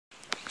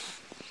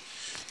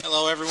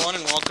Hello everyone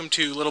and welcome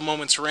to Little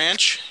Moments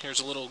Ranch.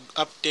 Here's a little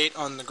update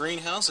on the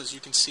greenhouse. As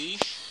you can see,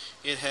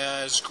 it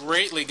has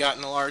greatly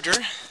gotten larger.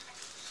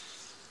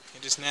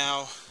 It is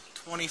now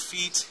 20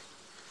 feet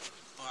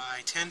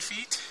by 10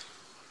 feet.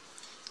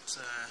 It's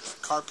a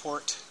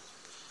carport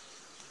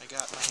I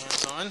got my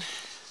hands on,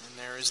 and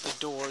there is the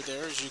door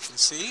there, as you can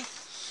see.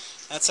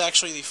 That's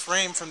actually the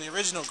frame from the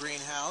original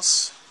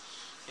greenhouse.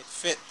 It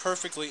fit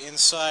perfectly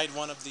inside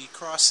one of the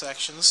cross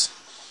sections,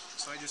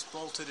 so I just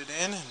bolted it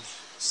in and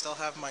still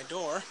have my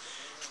door.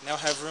 Now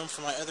have room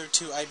for my other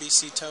two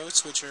IBC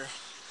totes, which are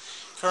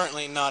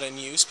currently not in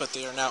use, but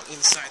they are now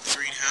inside the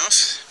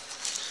greenhouse.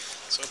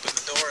 So open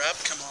the door up,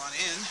 come on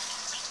in.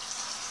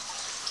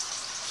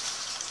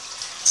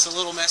 It's a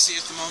little messy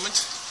at the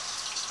moment.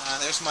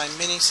 There's my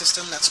mini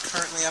system that's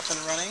currently up and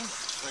running,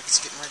 where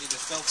it's getting ready to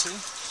filter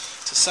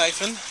to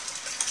siphon.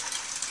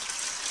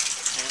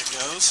 There it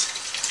goes.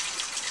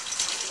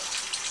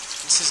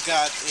 This has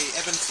got a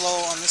ebb and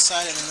flow on this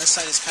side, and then this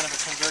side is kind of a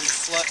converted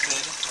flood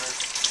bed, or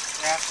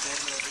draft bed,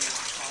 whatever you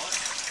want to call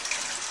it.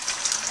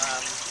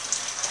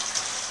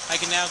 I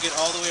can now get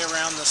all the way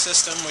around the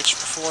system, which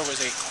before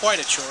was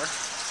quite a chore.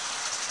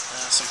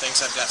 Some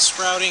things I've got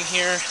sprouting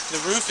here.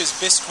 The roof is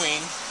bisqueen,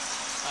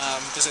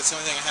 because it's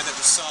the only thing I had that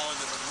was solid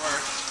that would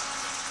work.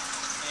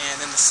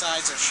 And then the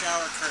sides are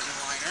shower curtain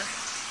liner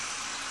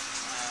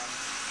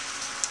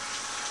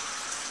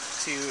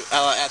to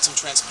add some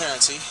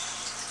transparency.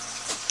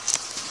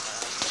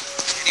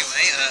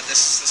 Anyway,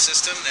 this is the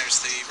system. There's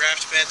the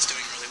raft beds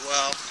doing really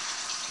well.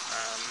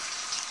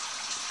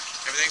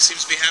 Everything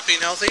seems to be happy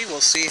and healthy. We'll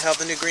see how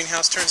the new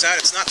greenhouse turns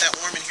out. It's not that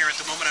warm in here at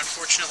the moment,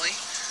 unfortunately,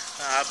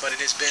 but it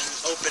has been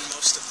open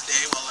most of the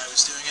day while I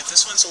was doing it.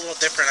 This one's a little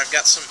different. I've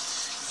got some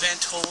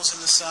vent holes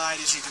in the side.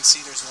 As you can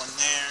see, there's one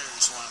there,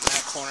 there's one in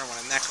that corner, one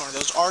in that corner.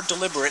 Those are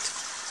deliberate.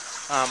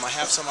 I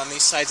have some on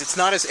these sides. It's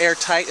not as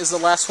airtight as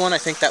the last one.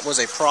 I think that was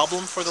a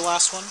problem for the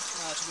last one,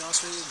 to be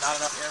honest with you. Not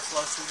enough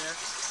airflow through there.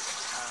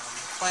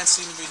 Plants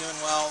seem to be doing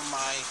well.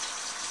 My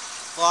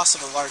loss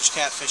of a large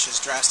catfish has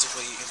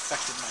drastically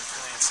infected my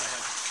plants. I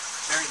have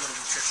very little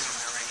nutrition in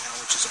there right now,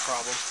 which is a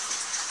problem.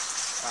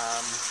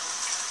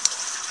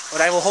 But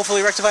I will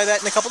hopefully rectify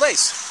that in a couple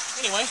days.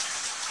 Anyway,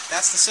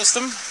 that's the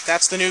system.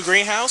 That's the new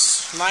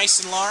greenhouse.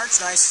 Nice and large,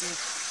 nice and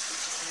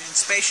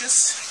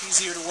spacious.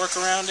 Easier to work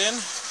around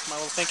in. My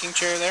little thinking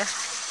chair there.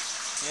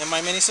 And my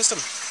mini system.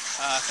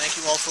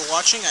 Thank you all for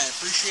watching. I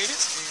appreciate it,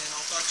 and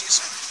I'll talk to you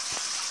soon.